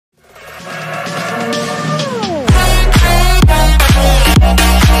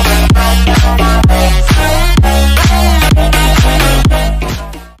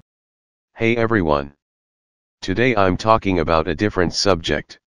Hey everyone. Today I'm talking about a different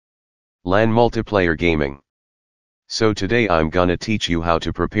subject. LAN Multiplayer Gaming. So today I'm gonna teach you how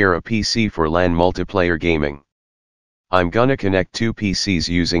to prepare a PC for LAN Multiplayer Gaming. I'm gonna connect two PCs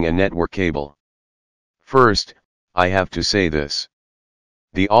using a network cable. First, I have to say this.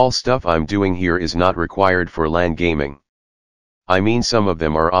 The all stuff I'm doing here is not required for LAN gaming. I mean some of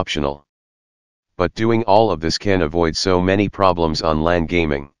them are optional. But doing all of this can avoid so many problems on LAN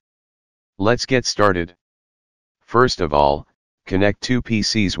gaming. Let's get started. First of all, connect two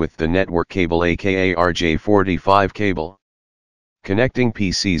PCs with the network cable aka RJ45 cable. Connecting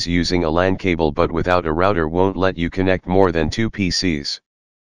PCs using a LAN cable but without a router won't let you connect more than two PCs.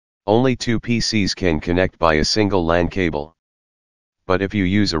 Only two PCs can connect by a single LAN cable. But if you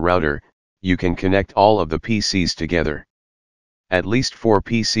use a router, you can connect all of the PCs together. At least 4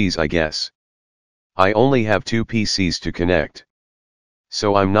 PCs I guess. I only have 2 PCs to connect.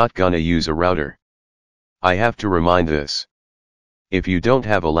 So I'm not gonna use a router. I have to remind this. If you don't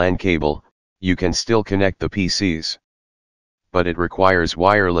have a LAN cable, you can still connect the PCs. But it requires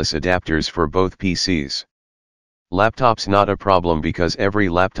wireless adapters for both PCs. Laptops not a problem because every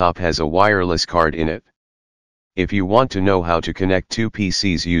laptop has a wireless card in it. If you want to know how to connect two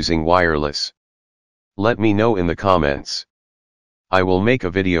PCs using wireless, let me know in the comments. I will make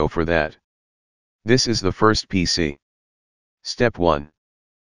a video for that. This is the first PC. Step 1.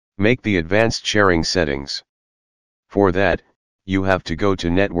 Make the advanced sharing settings. For that, you have to go to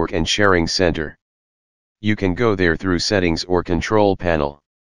Network and Sharing Center. You can go there through Settings or Control Panel.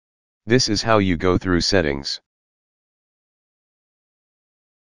 This is how you go through Settings.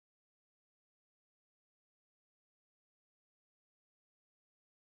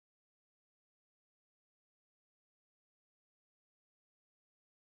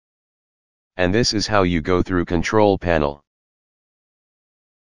 And this is how you go through Control Panel.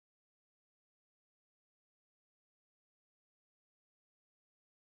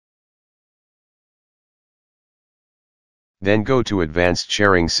 Then go to Advanced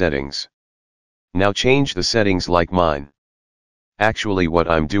Sharing Settings. Now change the settings like mine. Actually what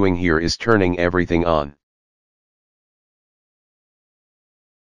I'm doing here is turning everything on.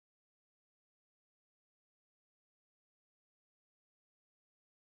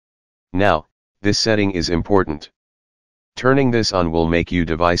 Now, this setting is important. Turning this on will make your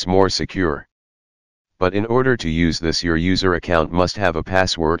device more secure. But in order to use this, your user account must have a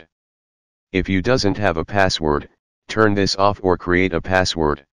password. If you doesn't have a password, turn this off or create a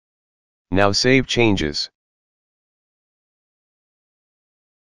password. Now save changes.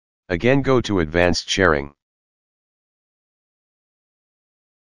 Again go to Advanced Sharing.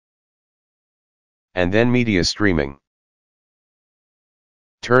 And then Media Streaming.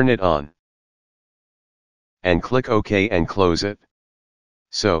 Turn it on. And click OK and close it.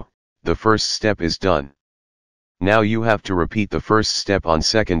 So, the first step is done. Now you have to repeat the first step on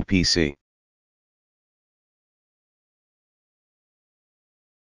second PC.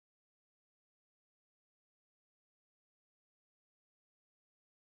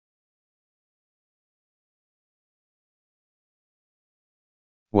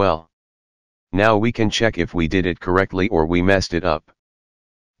 Well, now we can check if we did it correctly or we messed it up.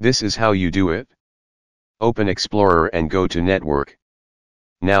 This is how you do it. Open Explorer and go to Network.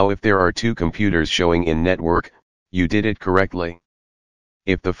 Now if there are two computers showing in Network, you did it correctly.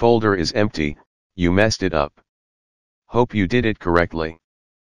 If the folder is empty, you messed it up. Hope you did it correctly.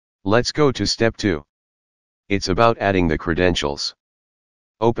 Let's go to step 2. It's about adding the credentials.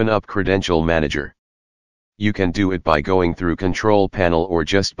 Open up Credential Manager. You can do it by going through Control Panel or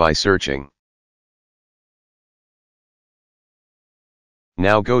just by searching.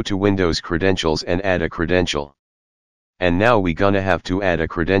 Now go to Windows Credentials and add a credential. And now we gonna have to add a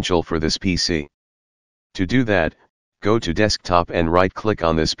credential for this PC. To do that, go to Desktop and right-click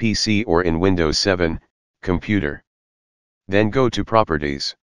on this PC or in Windows 7, Computer. Then go to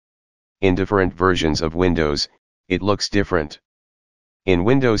Properties. In different versions of Windows, it looks different. In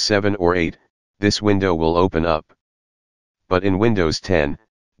Windows 7 or 8, this window will open up. But in Windows 10,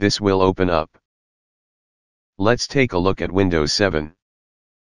 this will open up. Let's take a look at Windows 7.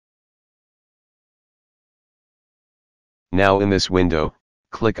 Now in this window,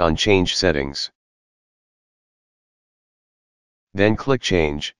 click on Change Settings. Then click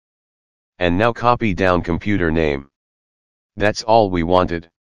Change. And now copy down computer name. That's all we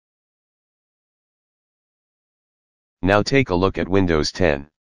wanted. Now take a look at Windows 10.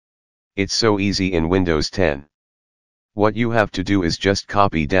 It's so easy in Windows 10. What you have to do is just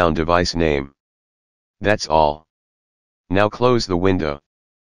copy down device name. That's all. Now close the window.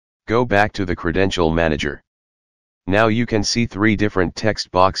 Go back to the Credential Manager. Now you can see 3 different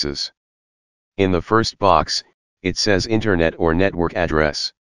text boxes. In the first box, it says Internet or network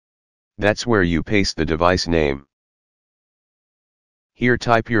address. That's where you paste the device name. Here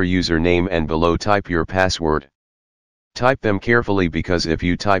type your username and below type your password. Type them carefully because if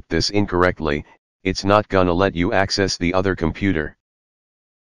you type this incorrectly, it's not gonna let you access the other computer.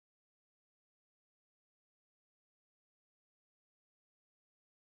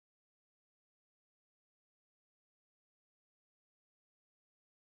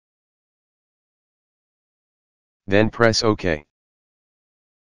 Then press OK.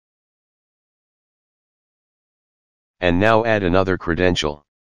 And now add another credential.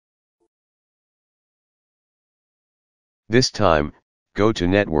 This time, go to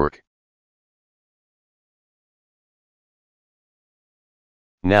Network.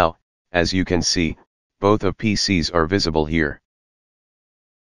 Now, as you can see, both of PCs are visible here.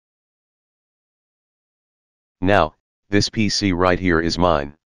 Now, this PC right here is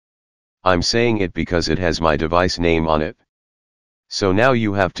mine. I'm saying it because it has my device name on it. So now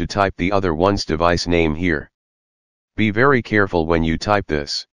you have to type the other one's device name here. Be very careful when you type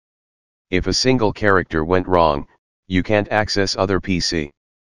this. If a single character went wrong, you can't access other PC.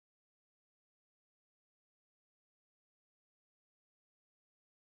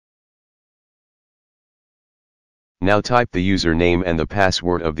 Now type the username and the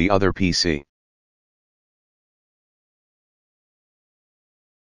password of the other PC.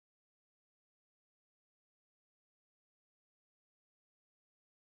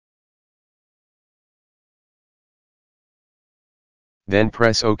 Then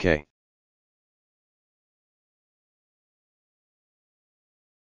press OK.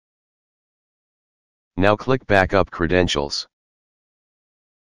 Now click Backup Credentials.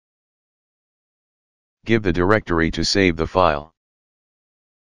 Give the directory to save the file.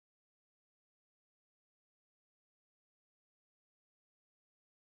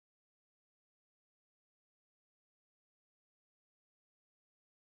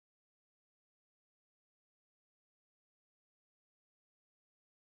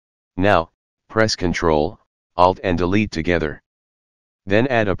 Now, press Ctrl, Alt and Delete together. Then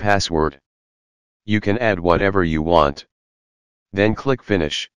add a password. You can add whatever you want. Then click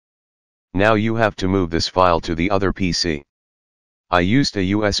Finish. Now you have to move this file to the other PC. I used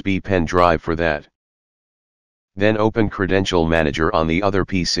a USB pen drive for that. Then open Credential Manager on the other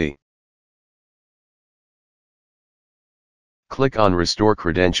PC. Click on Restore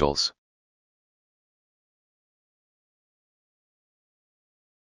Credentials.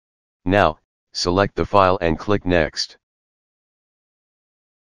 Now, select the file and click Next.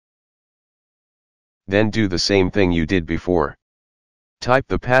 Then do the same thing you did before. Type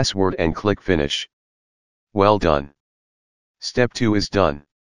the password and click Finish. Well done. Step 2 is done.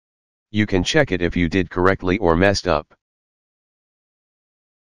 You can check it if you did correctly or messed up.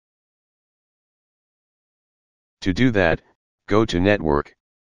 To do that, go to Network.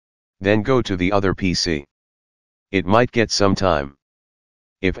 Then go to the other PC. It might get some time.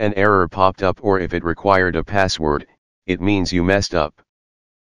 If an error popped up or if it required a password, it means you messed up.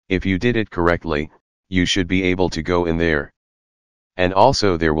 If you did it correctly, you should be able to go in there. And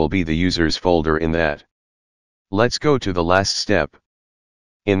also there will be the users folder in that. Let's go to the last step.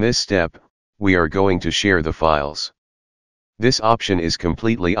 In this step, we are going to share the files. This option is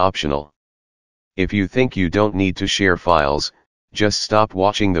completely optional. If you think you don't need to share files, just stop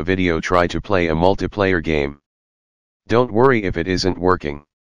watching the video. Try to play a multiplayer game. Don't worry if it isn't working.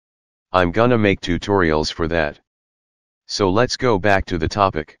 I'm gonna make tutorials for that. So let's go back to the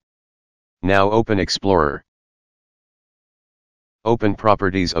topic. Now open Explorer. Open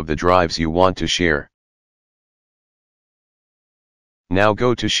properties of the drives you want to share. Now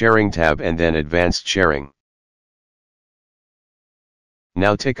go to Sharing tab and then Advanced Sharing.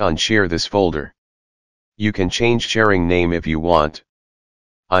 Now tick on Share this folder. You can change sharing name if you want.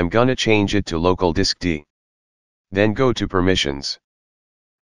 I'm gonna change it to Local Disk D. Then go to Permissions.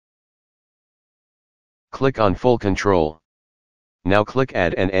 Click on Full Control. Now click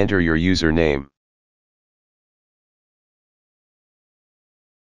Add and enter your username.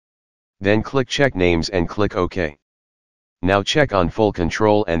 Then click Check Names and click OK. Now check on Full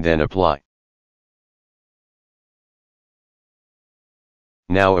Control and then Apply.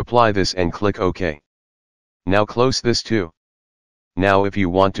 Now apply this and click OK. Now close this too. Now if you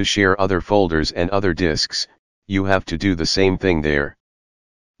want to share other folders and other disks, you have to do the same thing there.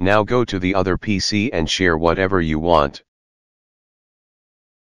 Now go to the other PC and share whatever you want.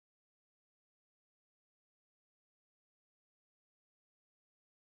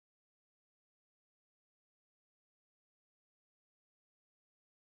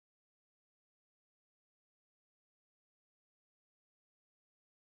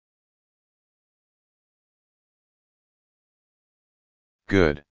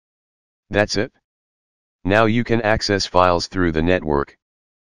 Good. That's it. Now you can access files through the network.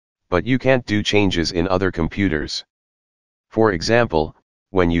 But you can't do changes in other computers. For example,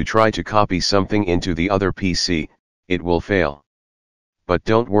 when you try to copy something into the other PC, it will fail. But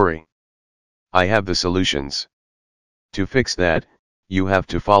don't worry. I have the solutions. To fix that, you have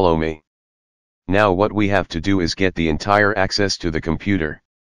to follow me. Now what we have to do is get the entire access to the computer.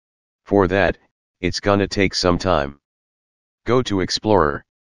 For that, it's gonna take some time. Go to Explorer.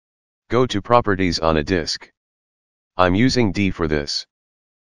 Go to Properties on a disk. I'm using D for this.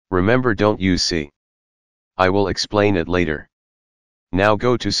 Remember, don't use C. I will explain it later. Now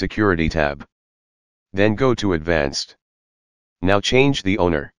go to Security tab. Then go to Advanced. Now change the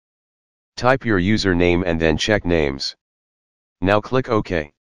owner. Type your username and then check names. Now click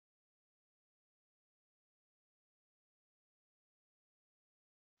OK.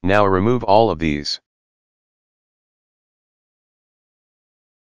 Now remove all of these.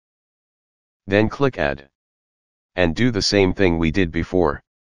 Then click Add. And do the same thing we did before.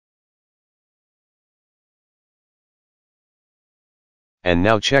 And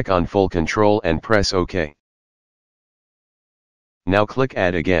now check on full control and press OK. Now click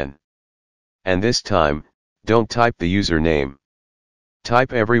Add again. And this time, don't type the username.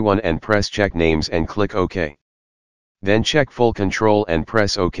 Type everyone and press check names and click OK. Then check full control and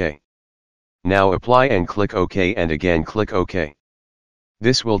press OK. Now apply and click OK and again click OK.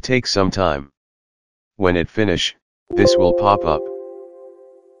 This will take some time. When it finish, this will pop up.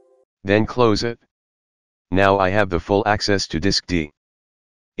 Then close it. Now I have the full access to disk D.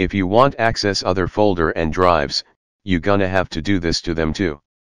 If you want access other folder and drives, you gonna have to do this to them too.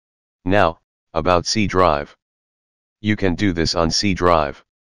 Now, about C drive. You can do this on C drive.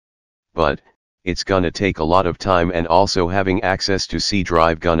 But, it's gonna take a lot of time, and also having access to C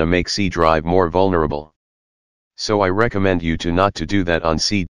drive gonna make C drive more vulnerable. So I recommend you to not to do that on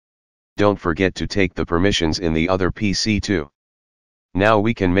C. Don't forget to take the permissions in the other PC too. Now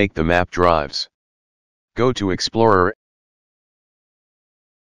we can make the map drives. Go to Explorer.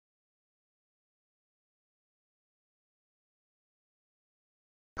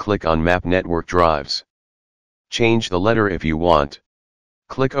 Click on Map Network Drives. Change the letter if you want.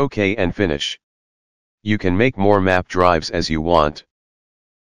 Click OK and finish. You can make more map drives as you want.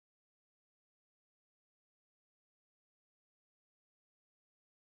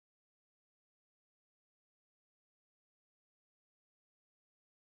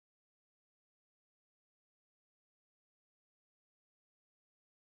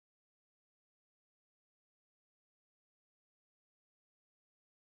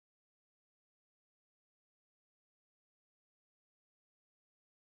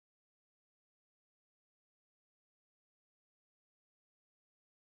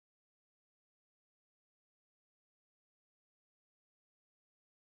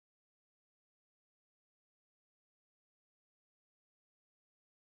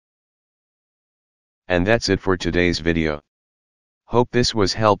 And that's it for today's video. Hope this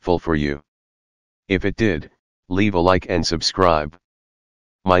was helpful for you. If it did, leave a like and subscribe.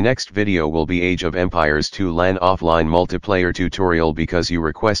 My next video will be Age of Empires 2 LAN offline multiplayer tutorial because you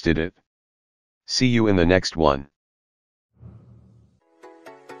requested it. See you in the next one.